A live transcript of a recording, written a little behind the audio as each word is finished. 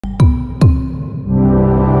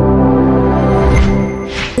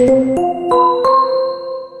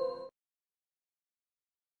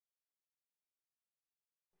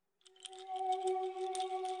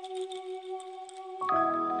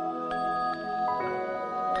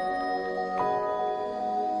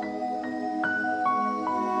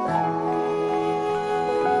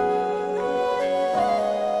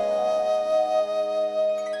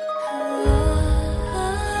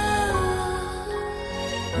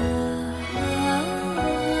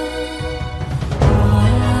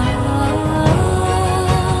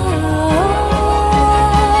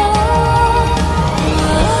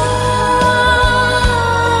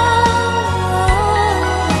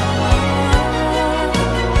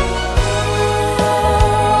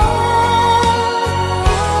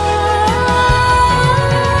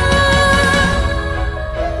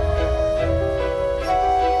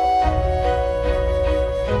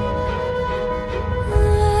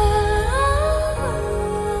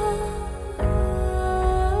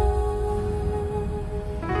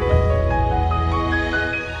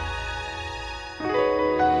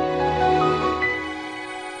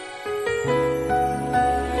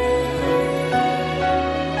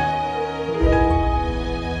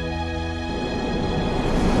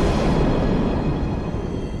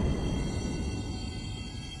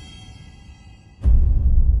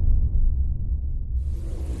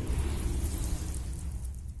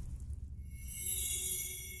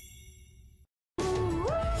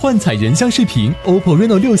幻彩人像视频 OPPO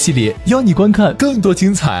Reno6 系列邀你观看更多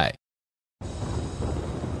精彩。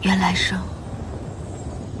愿来生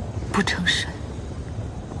不成神，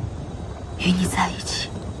与你在一起。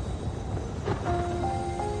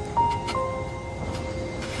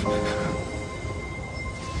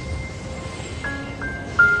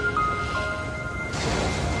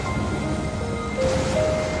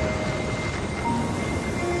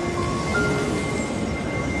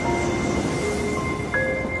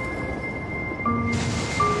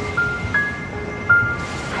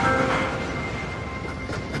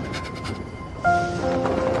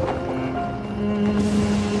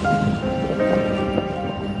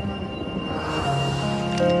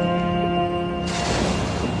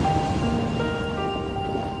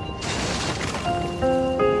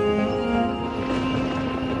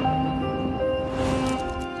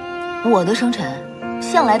我的生辰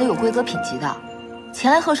向来都有规格品级的，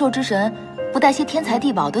前来贺寿之神不带些天财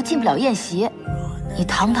地宝都进不了宴席。你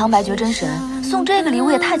堂堂白绝真神送这个礼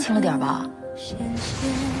物也太轻了点吧？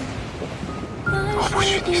我不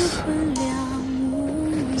许你死，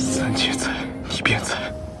三界在，你便在。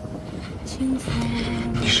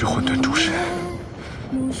你是混沌主神，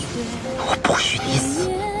我不许你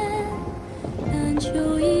死。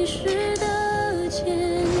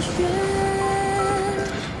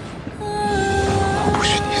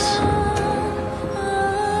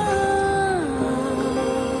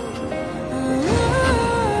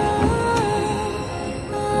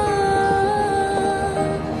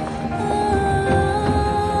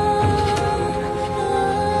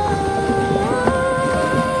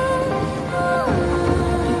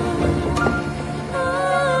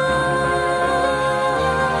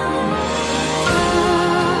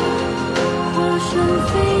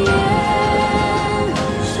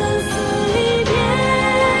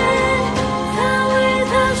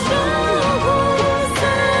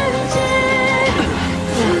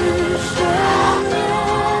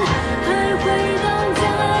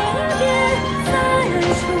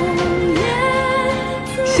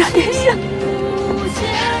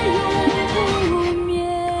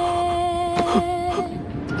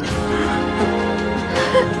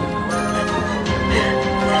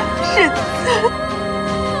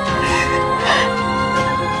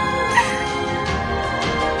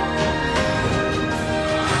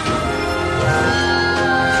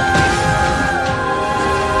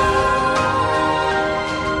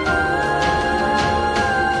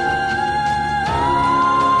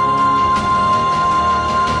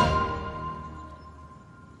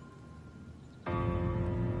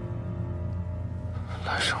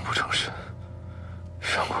来生不成神，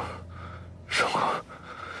上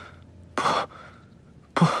古，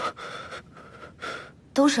不。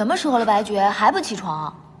都什么时候了，白绝还不起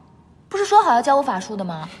床？不是说好要教我法术的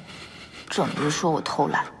吗？整日说我偷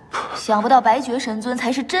懒，想不到白绝神尊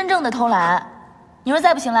才是真正的偷懒。你若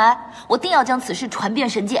再不醒来，我定要将此事传遍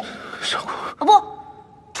神界。上古，哦不，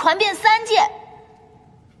传遍三界。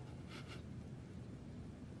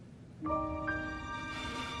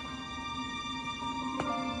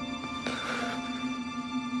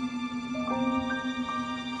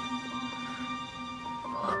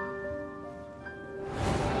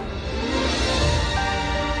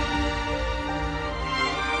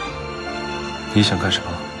你想干什么？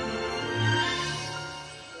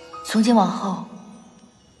从今往后，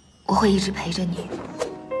我会一直陪着你，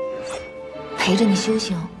陪着你修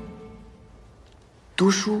行、读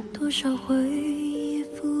书、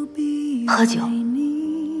喝酒。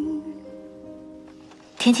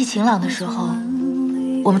天气晴朗的时候，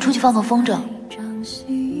我们出去放放风筝。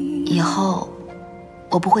以后，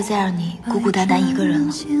我不会再让你孤孤单单一个人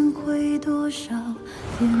了。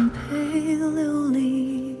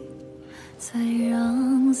再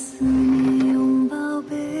让思念拥抱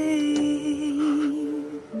背影，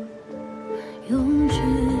永志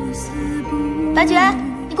死不白绝，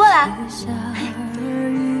你过来。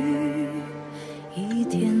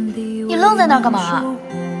你愣在那儿干嘛？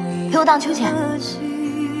陪我荡秋千。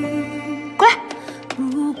过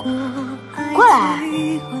来，过来。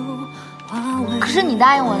可是你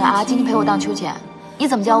答应我的啊，今天陪我荡秋千。你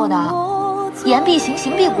怎么教我的？言必行，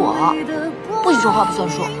行必果，不许说话不算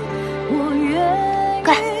数。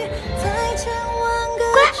过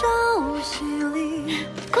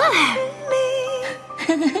来，过来，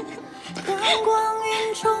灯光晕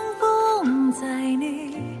重逢在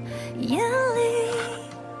你眼里，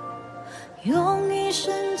用一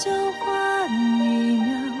生交换一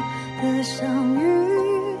秒的相遇，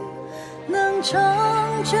能成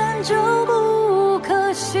全就不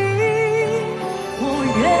可惜。我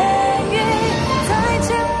愿意在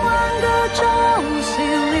千万个朝夕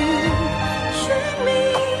里寻觅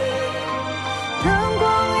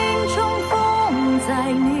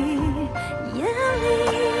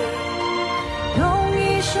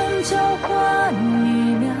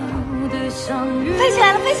飞起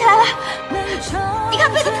来了，飞起来了！你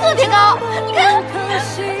看飞得特别高，你看。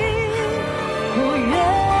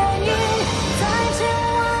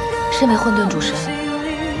身为混沌主神，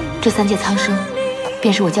这3界苍生，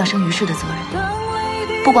便是我降生于世的责任。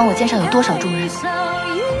不管我肩上有多少重任，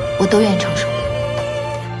我都愿意承受。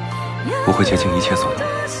我会竭尽一切所能，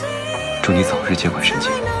祝你早日接管神界。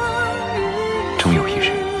终有一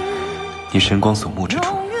日，你神光所目之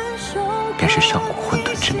处，便是上古混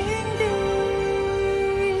沌之谜。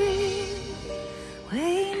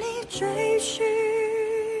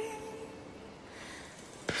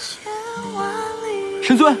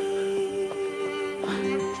神尊，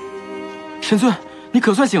神尊，你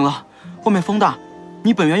可算醒了！外面风大，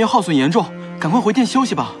你本源要耗损严重，赶快回殿休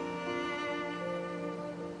息吧。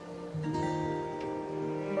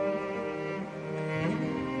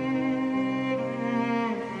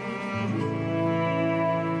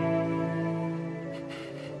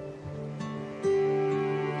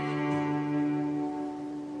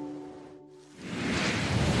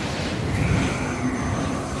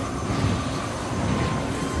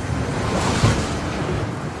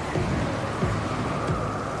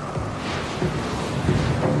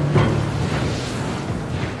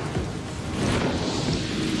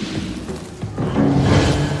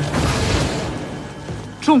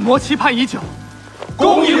众魔期盼已久，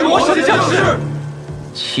恭迎魔神降世。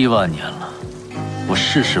7万年了，我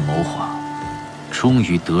世事谋划，终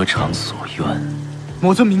于得偿所愿。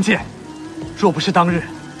魔尊明鉴，若不是当日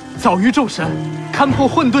早于众神勘破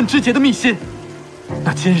混沌之劫的秘辛，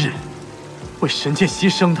那今日为神界牺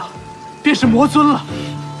牲的便是魔尊了。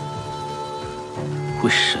为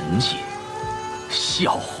神界？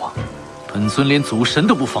笑话！本尊连祖神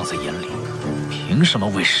都不放在眼里，凭什么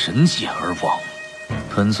为神界而亡？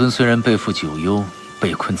本尊虽然背负九幽，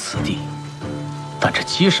被困此地，但这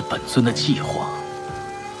皆是本尊的计划。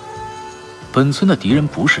本尊的敌人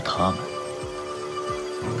不是他们，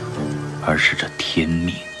而是这天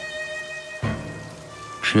命。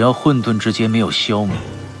只要混沌之劫没有消弭，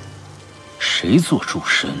谁做主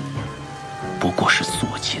神，不过是作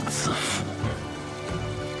茧自缚。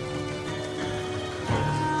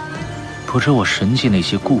不知我神界那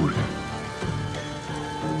些故人，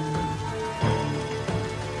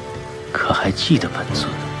可还记得本尊？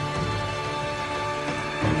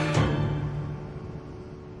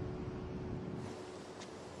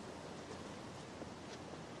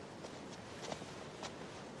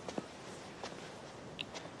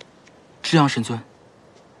这样，神尊，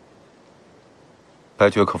白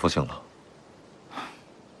绝可否醒了？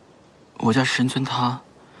我家神尊他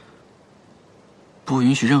不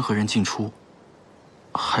允许任何人进出，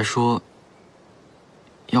还说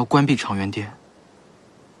要关闭长元殿。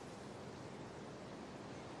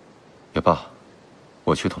也罢，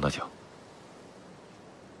我去同他讲。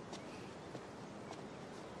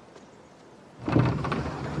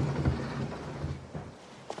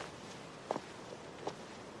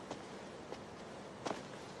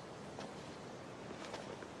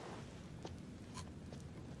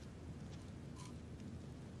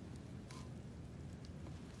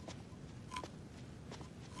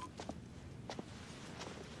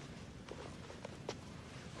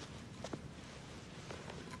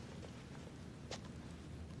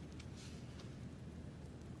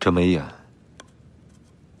这眉眼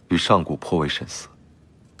与上古颇为神似，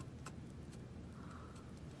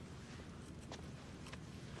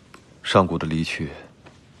上古的离去，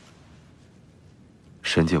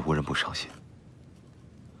神界无人不伤心。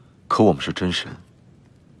可我们是真神，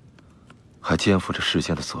还肩负着世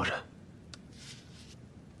间的责任。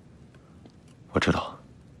我知道，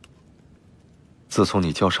自从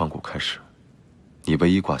你教上古开始，你唯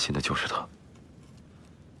一挂心的就是他。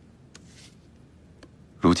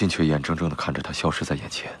如今却眼睁睁地看着他消失在眼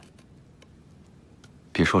前，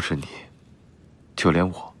别说是你，就连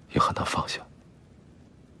我也很难放下。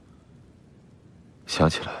想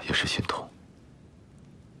起来也是心痛。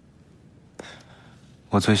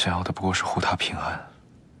我最想要的不过是护他平安，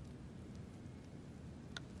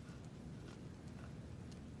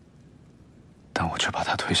但我却把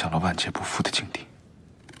他推向了万劫不复的境地。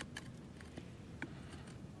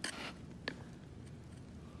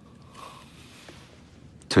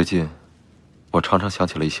最近，我常常想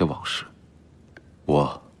起了一些往事。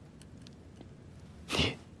我、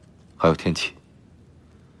你，还有天启。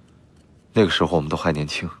那个时候我们都还年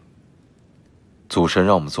轻，祖神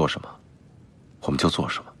让我们做什么，我们就做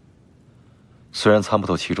什么。虽然参不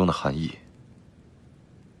透其中的含义，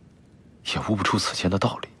也悟不出此间的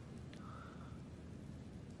道理。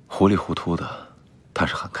糊里糊涂的，但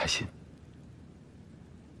是很开心。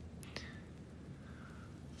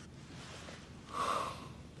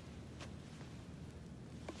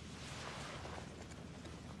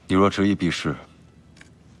你若执意避世，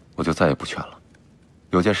我就再也不劝了。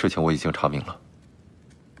有件事情我已经查明了，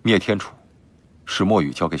灭天楚是墨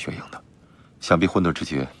雨交给雪莹的，想必混沌之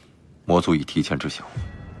劫，魔族已提前知晓。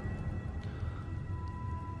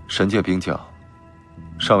神界兵将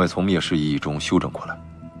尚未从灭世一役中休整过来，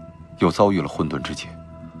又遭遇了混沌之劫。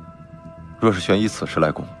若是玄以此时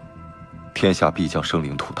来攻，天下必将生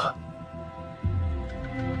灵涂炭。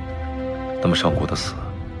那么上古的死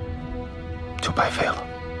就白费了。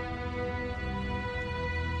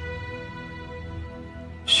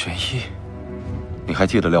玄一，你还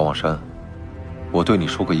记得瞭望山我对你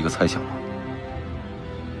说过一个猜想吗？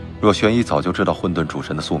若玄一早就知道混沌主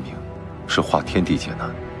神的宿命是化天地劫难，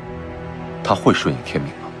他会顺应天命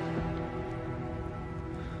吗？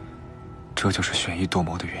这就是玄一斗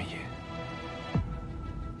魔的原因。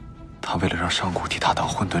他为了让上古替他挡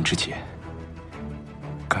混沌之劫，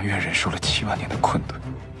甘愿忍受了7万年的困顿。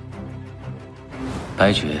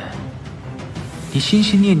白绝，你心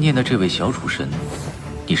心念念的这位小主神，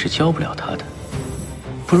你是教不了他的，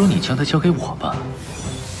不如你将他交给我吧。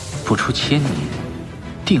不出1000年，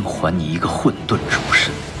定还你一个混沌主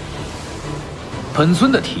神。本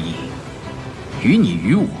尊的提议，于你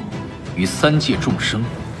于我，于3界众生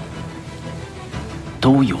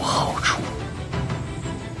都有好处。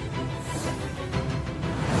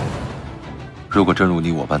如果真如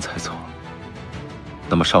你我般猜测，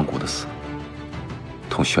那么上古的死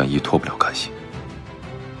同玄一脱不了干系。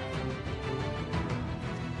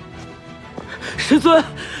神尊，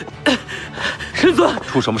神尊，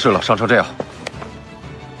出什么事了？伤成这样！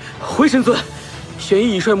回神尊，玄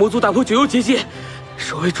一已率魔族打破9幽结界，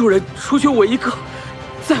守卫诸人除却我一个，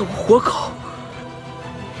再无活口。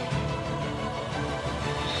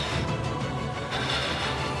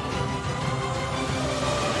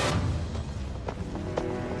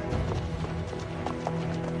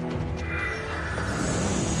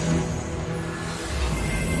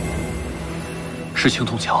是青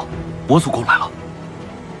铜桥，魔族攻来了。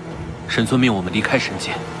神尊命我们离开神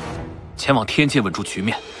界，前往天界稳住局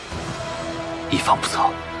面，以防不测。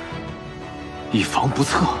以防不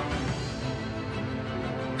测。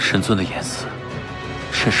神尊的言辞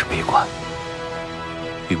甚是悲观，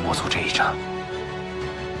与魔族这一战，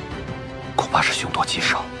恐怕是凶多吉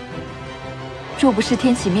少。若不是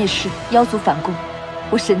天启灭世，妖族反攻，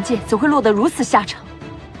我神界怎会落得如此下场？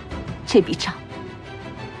这笔账，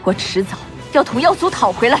我迟早要同妖族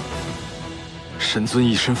讨回来。神尊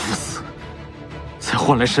以身赴死，才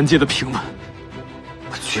换来神界的平稳，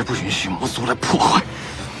我绝不允许魔族来破坏。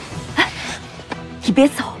你别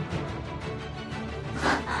走！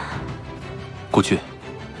孤君，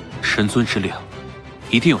神尊之令，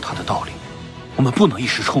一定有他的道理，我们不能一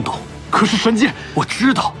时冲动。可是神界，我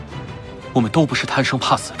知道，我们都不是贪生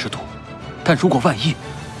怕死之徒，但如果万一，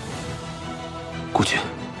孤君，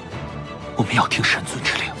我们要听神尊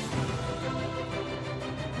之令。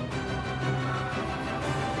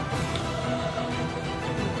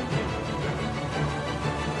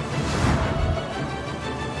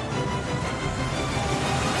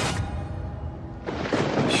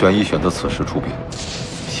玄一选择此时出兵，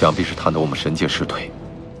想必是贪得我们神界势退。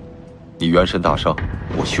你元神大伤，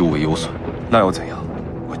我修为有损，那又怎样？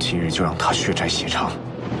我今日就让他血债血偿。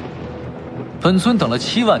本尊等了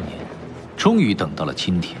7万年，终于等到了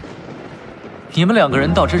今天。你们2个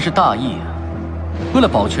人倒真是大义啊！为了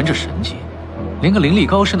保全这神界，连个灵力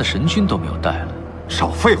高深的神君都没有带来。少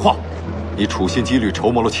废话！你处心积虑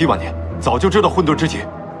筹谋了7万年，早就知道混沌之劫，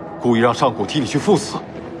故意让上古替你去赴死，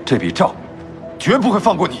这笔账绝不会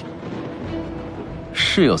放过你。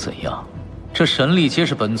是又怎样？这神力皆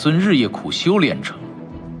是本尊日夜苦修炼成，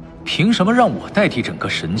凭什么让我代替整个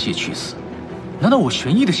神界去死？难道我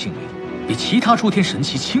玄一的性命比其他诸天神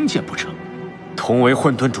奇轻贱不成？同为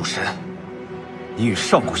混沌主神，你与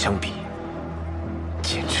上古相比，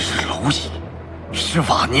简直是蝼蚁，是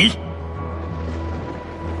瓦泥。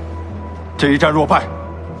这一战若败，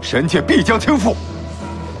神界必将倾覆。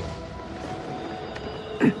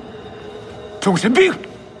众神兵，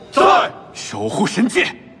在守护神界。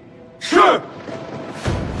是。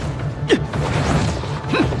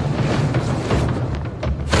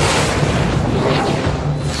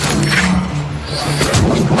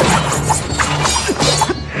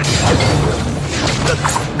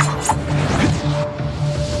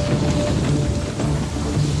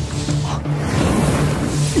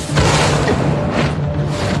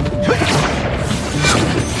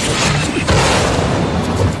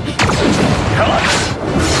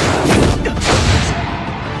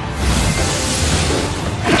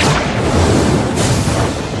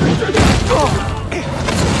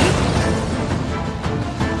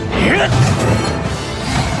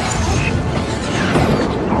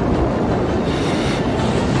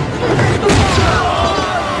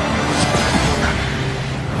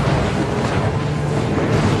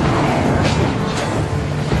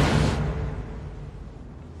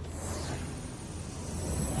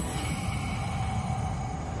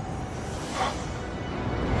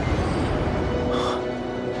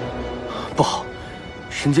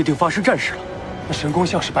神界定发生战事了。那神光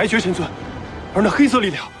像是白绝神尊，而那黑色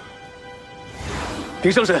力量，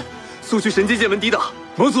禀上神，速去神界剑门抵挡，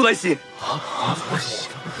魔族来袭。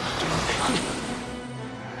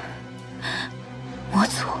魔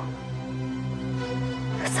族，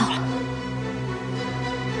糟了！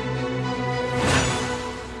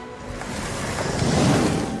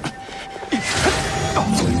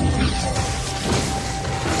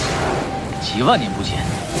几万年不见，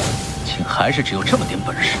竟还是只有这么点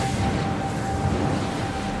本事。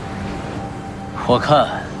我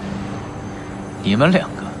看你们两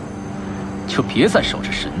个就别再守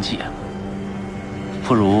着神界了，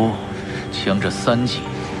不如将这3界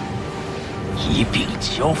一并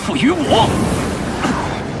交付于我。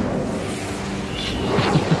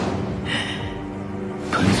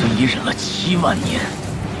本尊已忍了7万年，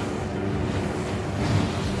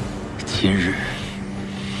今日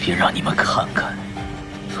便让你们看看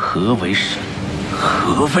何为神，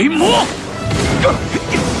何为魔。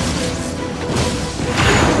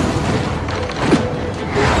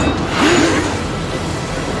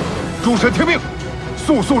诸神听命，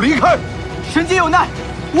速速离开！神界有难，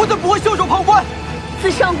我等不会袖手旁观。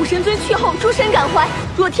自上古神尊去后，诸神感怀，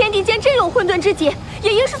若天地间真有混沌之劫，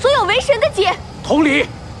也应是所有为神的劫。同理，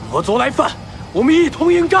魔族来犯，我们一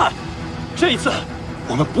同应战。这一次，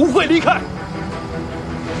我们不会离开。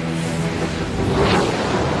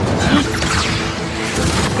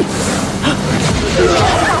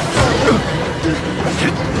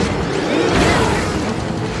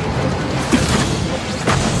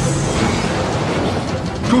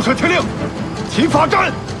诸神听令，齐发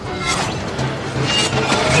战！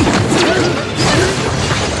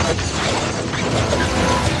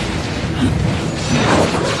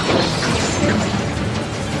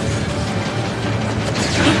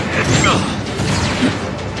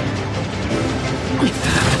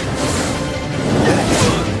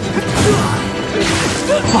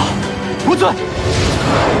不尊。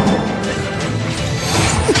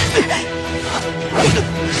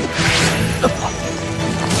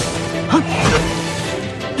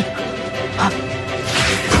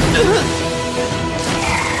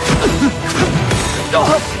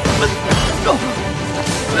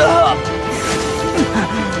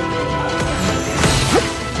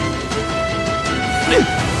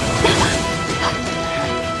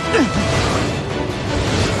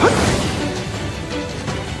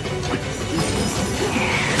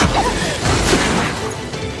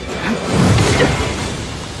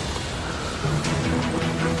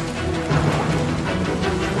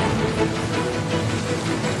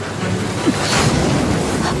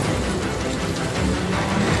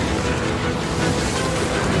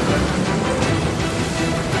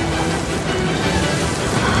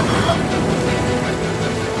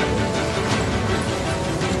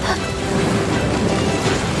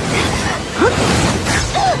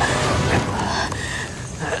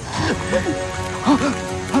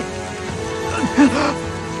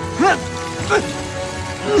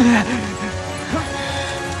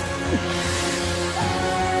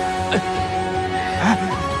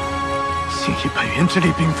幸以本源之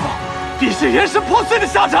力冰封，必是元神破碎的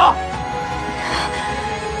下场。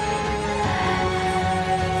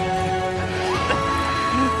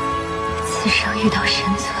此生遇到神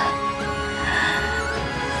尊，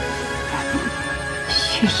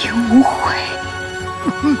血盈无悔。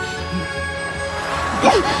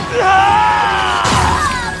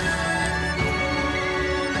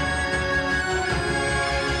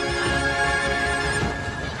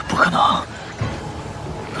不可能！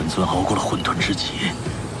本尊熬过了混沌之劫，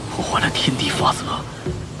破坏了天地法则，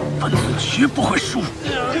本尊绝不会输。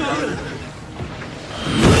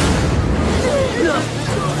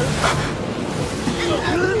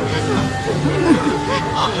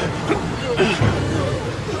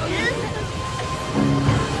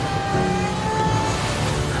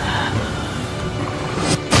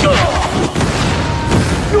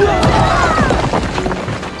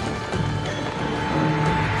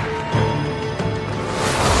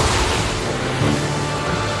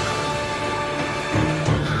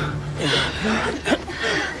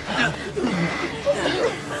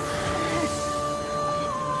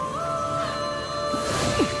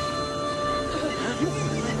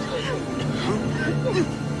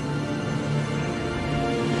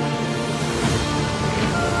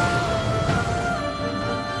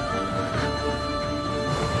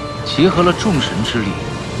结合了众神之力，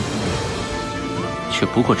却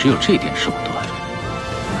不过只有这点手段。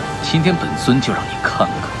今天本尊就让你看看，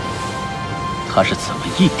他是怎么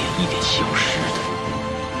一点一点消失的。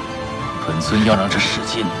本尊要让这世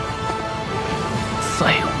间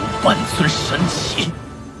再无半尊神奇。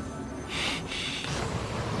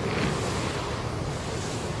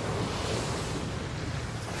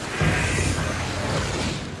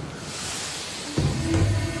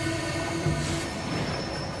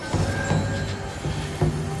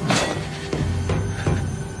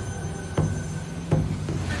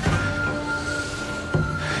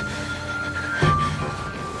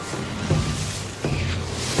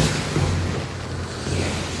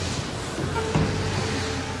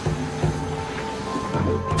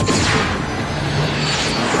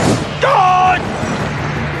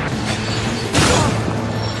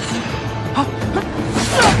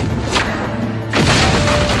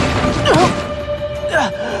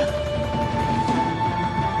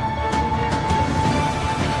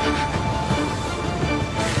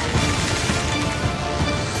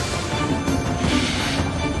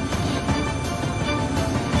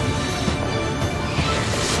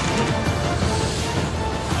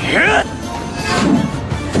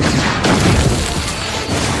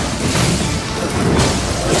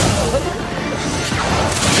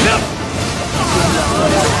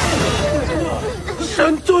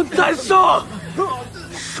神尊在上，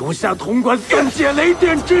属下统管3界雷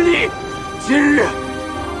电之力，今日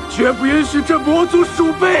绝不允许这魔族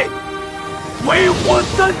鼠辈为祸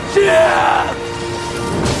3界。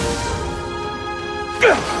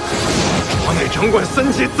我乃掌管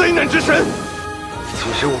3界灾难之神，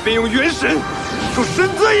今日我便用元神助神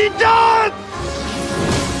尊一战。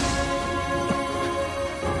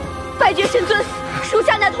拜绝神尊，属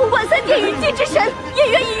下乃统管3界雨季之神，也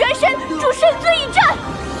愿以元神助神尊一战。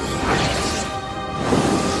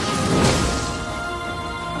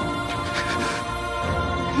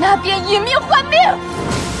那便以命换命。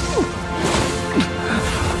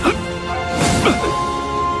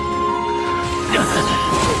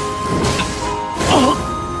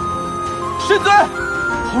神尊，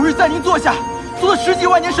后日在您座下做了10几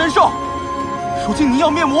万年神兽，如今您要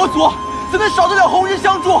灭魔族，怎能少得了后日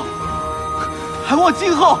相助？还望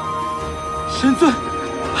今后神尊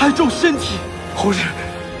爱重身体，后日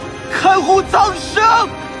看护苍生。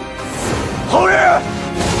后日。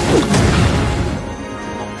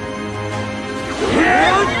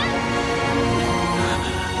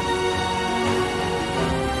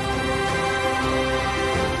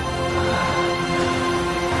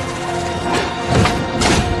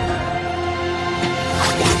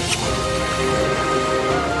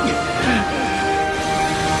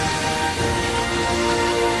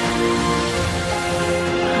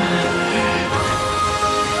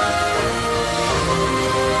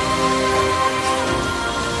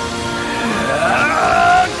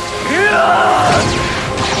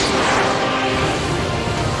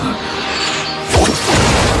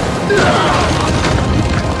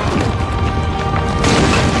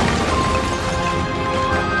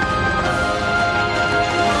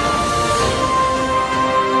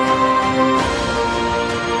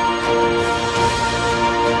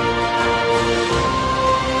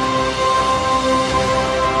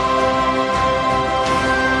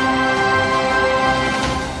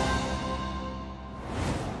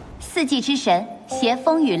4季之神携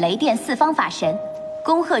风雨雷电4方法神，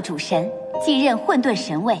恭贺主神继任混沌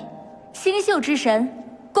神位。星宿之神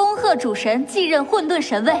恭贺主神继任混沌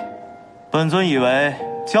神位。本尊以为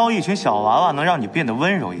教一群小娃娃能让你变得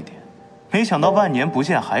温柔一点，没想到万年不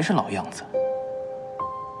见还是老样子。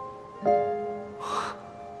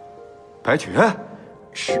白绝，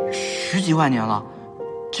十几万年了，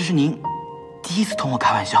这是您第一次同我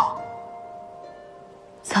开玩笑。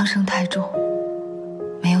苍生太重，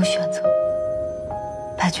没有选择。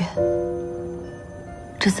白绝，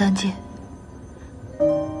这3界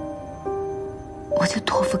我就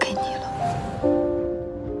托付给你了。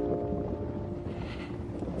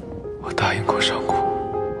我答应过上古，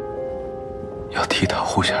要替他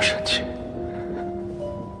护下神界，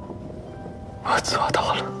我做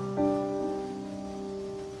到了。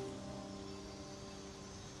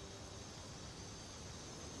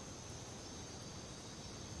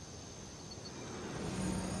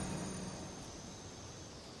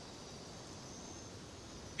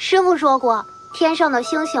师父说过，天上的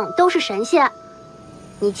星星都是神仙。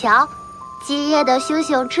你瞧，今夜的星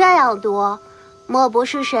星这样多，莫不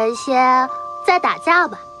是神仙在打架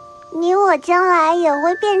吧？你我将来也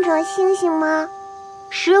会变成星星吗？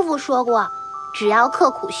师父说过，只要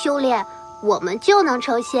刻苦修炼，我们就能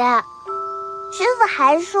成仙。师父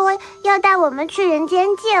还说要带我们去人间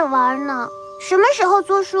界玩呢，什么时候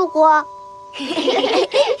做树果？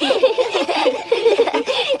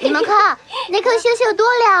你们看，那颗星星多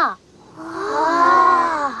亮！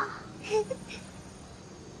哇！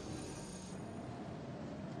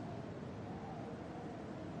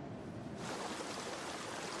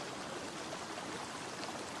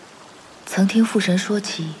曾听父神说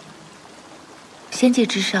起，仙界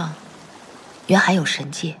之上，原还有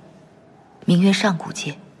神界，名曰上古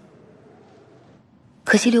界。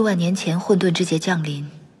可惜6万年前混沌之劫降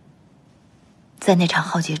临，在那场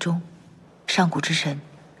浩劫中，上古之神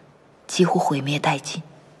几乎毁灭殆尽，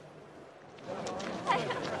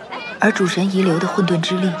而主神遗留的混沌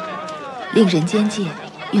之力，令人间界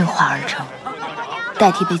运化而成，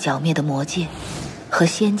代替被剿灭的魔界和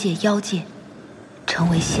仙界、妖界，成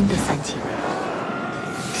为新的3界。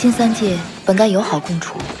新3界本该友好共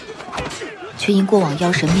处，却因过往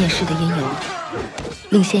妖神灭世的因由，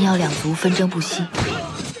令仙妖两族纷争不息，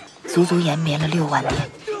足足延绵了6万年。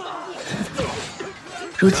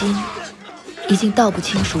如今，已经道不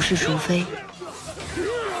清孰是孰非，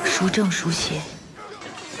孰正孰邪。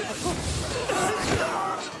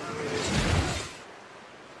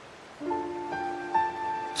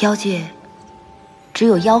妖界只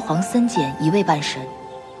有妖皇森简1位半神，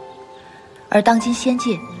而当今仙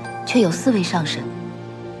界却有4位上神。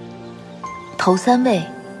头3位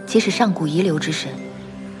皆是上古遗留之神，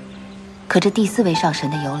可这第4位上神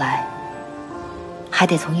的由来，还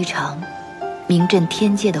得从一场名震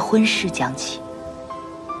天界的婚事讲起。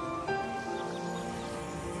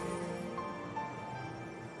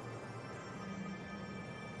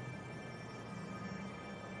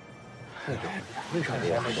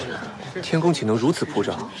天宫岂能如此铺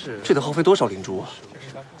张？这得耗费多少灵珠啊！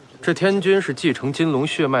这天君是继承金龙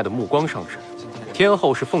血脉的目光上神，天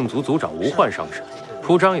后是凤族族长无患上神，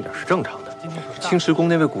铺张一点是正常的。青池宫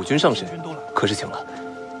那位古君上神可是请了？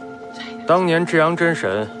当年至阳真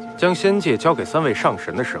神将仙界交给3位上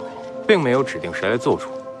神的时候，并没有指定谁来做主。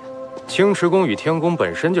青池宫与天宫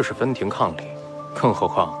本身就是分庭抗礼，更何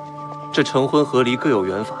况这成婚和离各有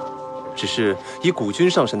缘法，只是以古君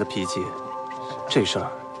上神的脾气，这事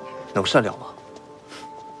儿能善了吗？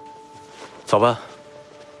走吧。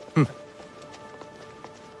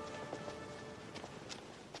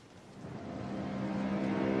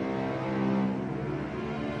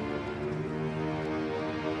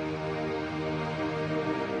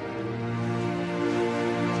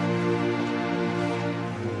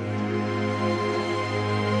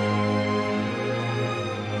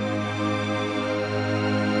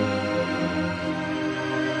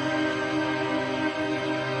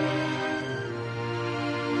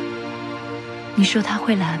你说他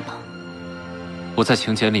会来吗？我在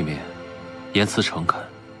请柬里面言辞诚恳，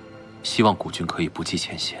希望古君可以不计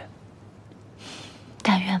前嫌。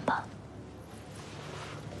但愿吧。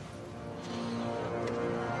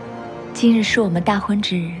今日是我们大婚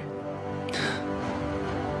之日，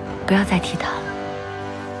不要再提他了。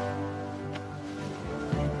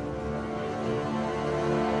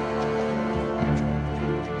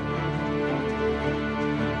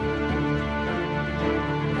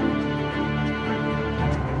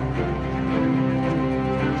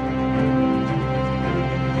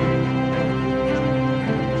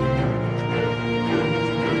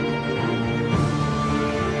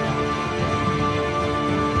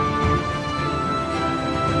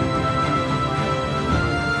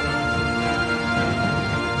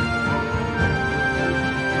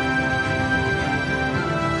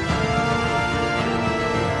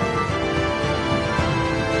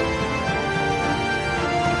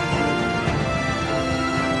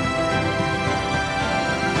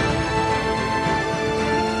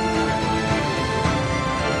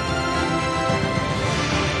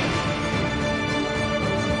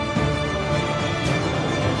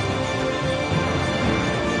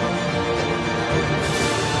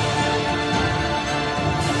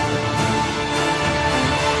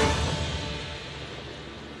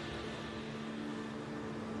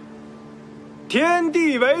天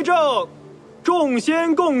地为证，众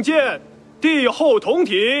仙共鉴，帝后同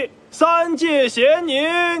体，3界咸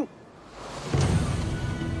宁。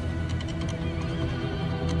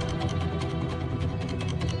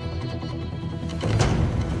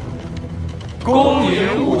恭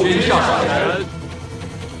迎五君上神。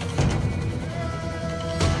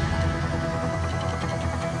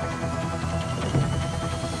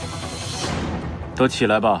都起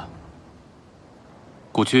来吧。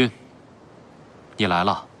古君，你来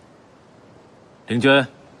了。灵娟。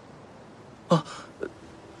啊，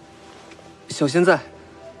小仙在，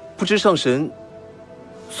不知上神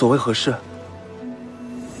所谓何事？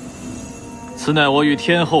此乃我与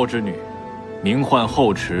天后之女，名唤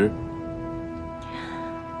后池。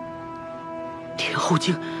天后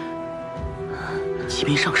竟，即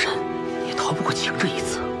便上神，也逃不过情这一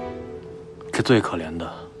次。这最可怜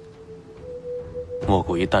的，莫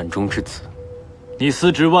过于蛋中之子。你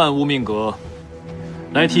司职万物命格，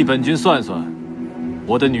来替本君算算，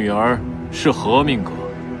我的女儿是何命格？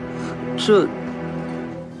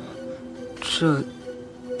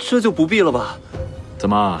这就不必了吧？怎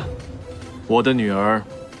么，我的女儿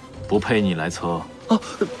不配你来测？啊，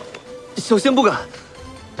小仙不敢。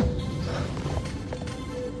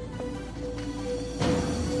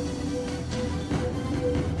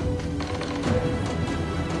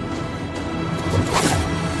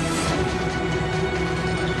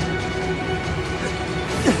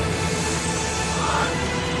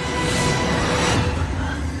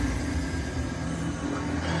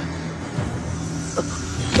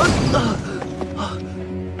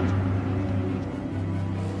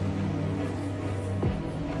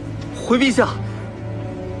回陛下，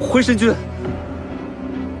回神君。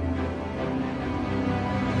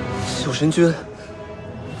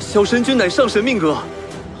小神君乃上神命格。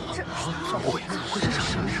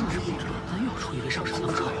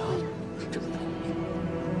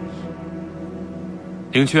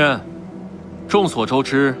灵轩，众所周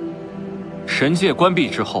知，神界关闭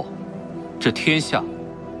之后，这天下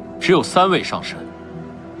只有3位上神，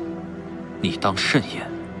你当慎言。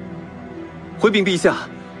回禀陛下，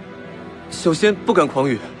小仙不敢狂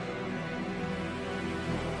语。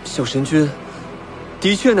小神君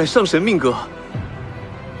的确乃上神命格。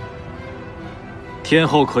天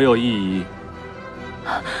后可有异议？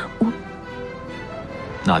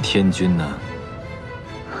那天君呢？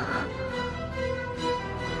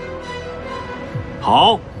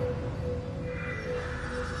好，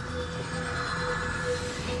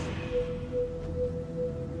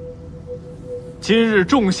今日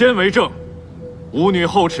众仙为证，吾女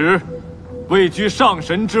后池位居上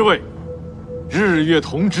神之位，日月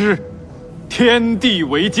同之，天地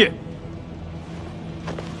为鉴。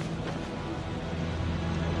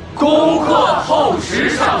恭贺后池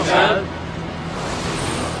上神。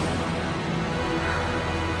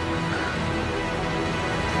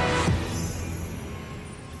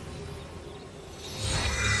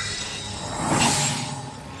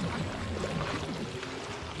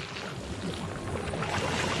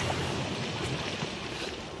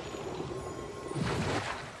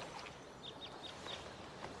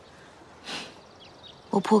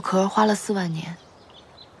我破壳花了4万年，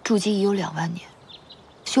筑基已有2万年，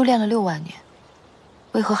修炼了6万年，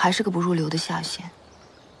为何还是个不入流的下仙？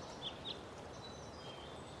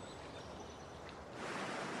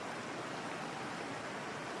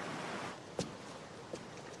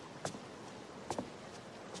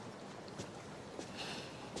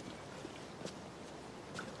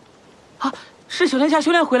啊，是小殿下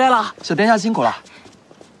修炼回来了。小殿下辛苦了。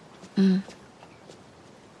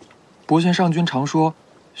博玄上君常说，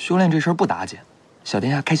修炼这事儿不打紧，小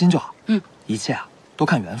殿下开心就好。一切啊都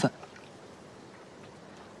看缘分。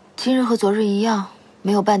今日和昨日一样，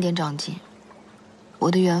没有半点长进。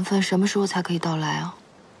我的缘分什么时候才可以到来啊？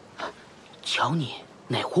瞧你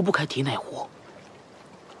哪壶不开提哪壶。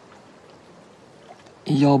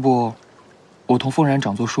要不，我同凤然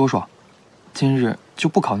长座说说，今日就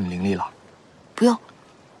不考你灵力了。不用，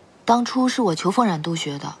当初是我求凤然督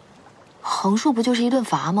学的，横竖不就是一顿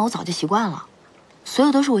罚吗？我早就习惯了，所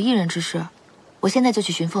有都是我一人之事。我现在就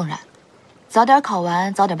去寻凤然，早点考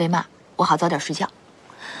完，早点被骂，我好早点睡觉。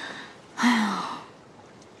哎呀，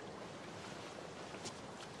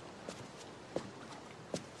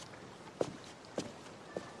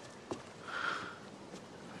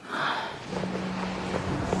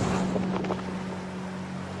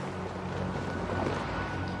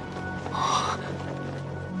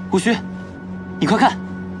无须，你快看，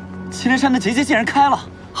祁连山的结界竟然开了！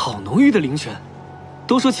好浓郁的灵泉，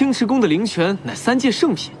都说青池宫的灵泉乃3界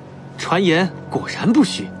圣品，传言果然不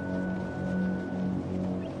虚。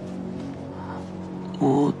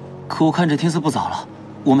可我看这天色不早了，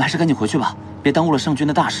我们还是赶紧回去吧，别耽误了圣君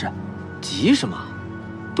的大事。急什么？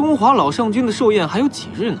东华老圣君的寿宴还有几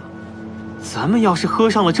日呢？咱们要是喝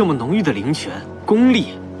上了这么浓郁的灵泉，功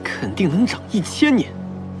力肯定能长1000年。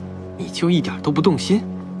你就一点都不动心？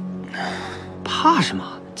怕什么？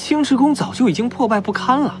青池宫早就已经破败不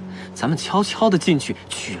堪了，咱们悄悄的进去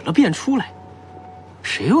取了便出来，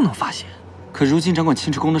谁又能发现？可如今掌管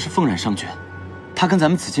青池宫的是凤然上君，他跟咱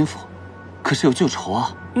们紫金府可是有旧仇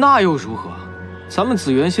啊。那又如何？咱们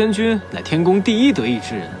紫元仙君乃天宫第一得意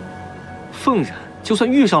之人，凤然就算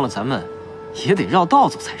遇上了咱们，也得绕道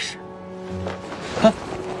走才是。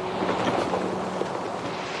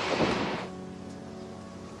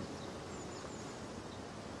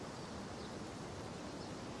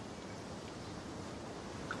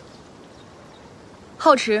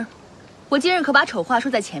后池，我今日可把丑话说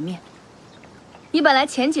在前面。你本来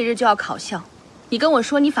前几日就要考校，你跟我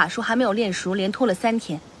说你法术还没有练熟，连拖了3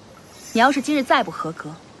天。你要是今日再不合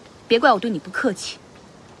格，别怪我对你不客气。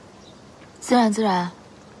自然自然，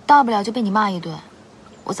大不了就被你骂一顿，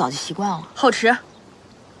我早就习惯了。后池，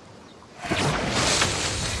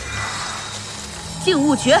静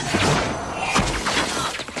物诀。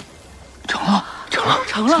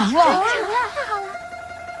成了！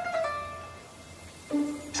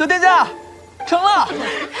小殿下，成了！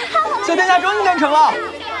小殿下终于练成了！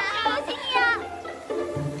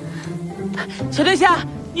小殿下，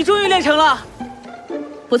你终于练成了！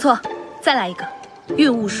不错，再来一个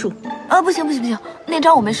运物术。不行，那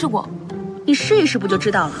招我没试过。你试一试不就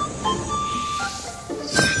知道了。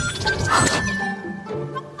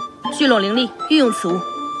聚拢灵力，运用此物。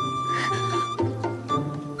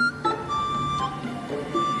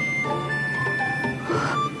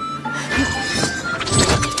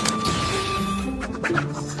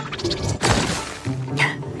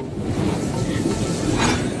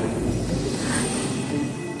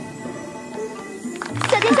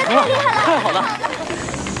好了。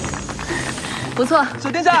不错，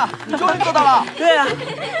小殿下，你终于做到了。对啊，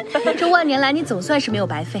这万年来你总算是没有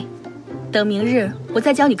白费。等明日我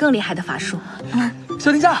再教你更厉害的法术。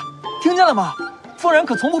小殿下，听见了吗？凤然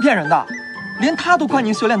可从不骗人的，连他都夸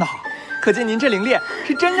您修炼的好，可见您这灵力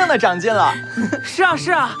是真正的长进了。是啊，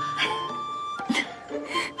是啊。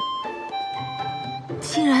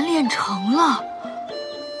竟然练成了！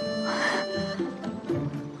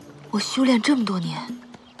我修炼这么多年，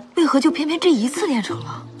为何就偏偏这一次练成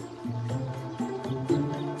了？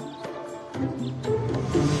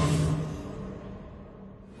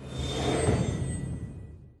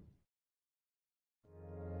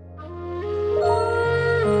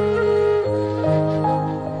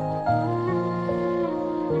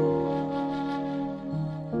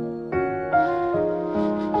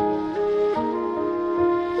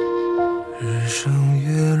日升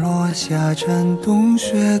月落下站冬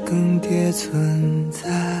雪更迭存在，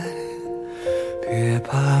别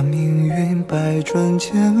怕命运百转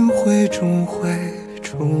千回终会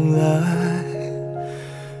重来，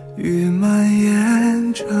雨蔓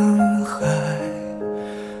延成海，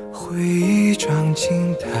回忆长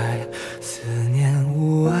青苔，思念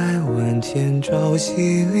无碍，万千朝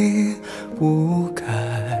夕离不开，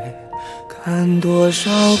看多少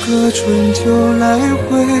个春秋来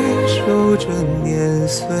回，守着年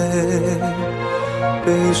岁，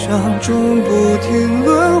悲伤终不停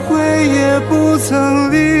轮回，也不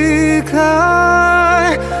曾离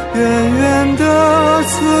开，远远的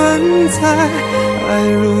存在，爱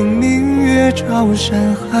如明月照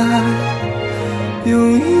山海，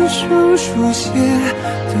用一生书写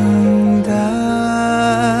等待。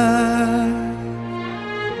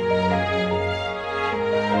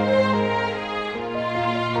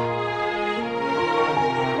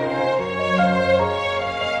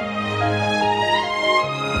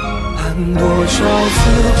多少次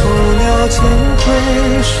候鸟千回，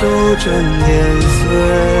守着年岁，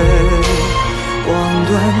望断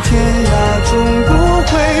天涯终不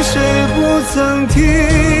悔，谁不曾替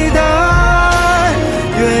代，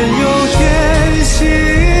愿有天醒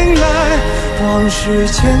来，往事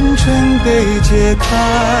前尘被揭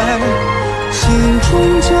开，心中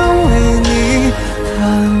将为你坦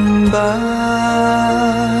白。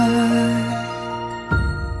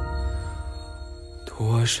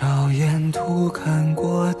多少沿途看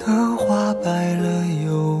过的花败了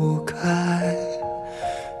又开，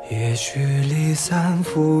也许离散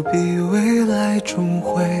伏笔，未来终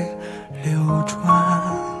会流转，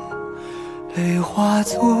泪化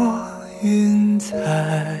作云彩，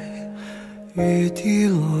雨滴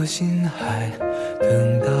落心海，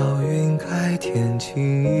等到云开，天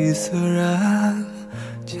晴已色然，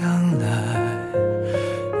将来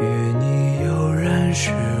与你悠然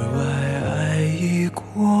时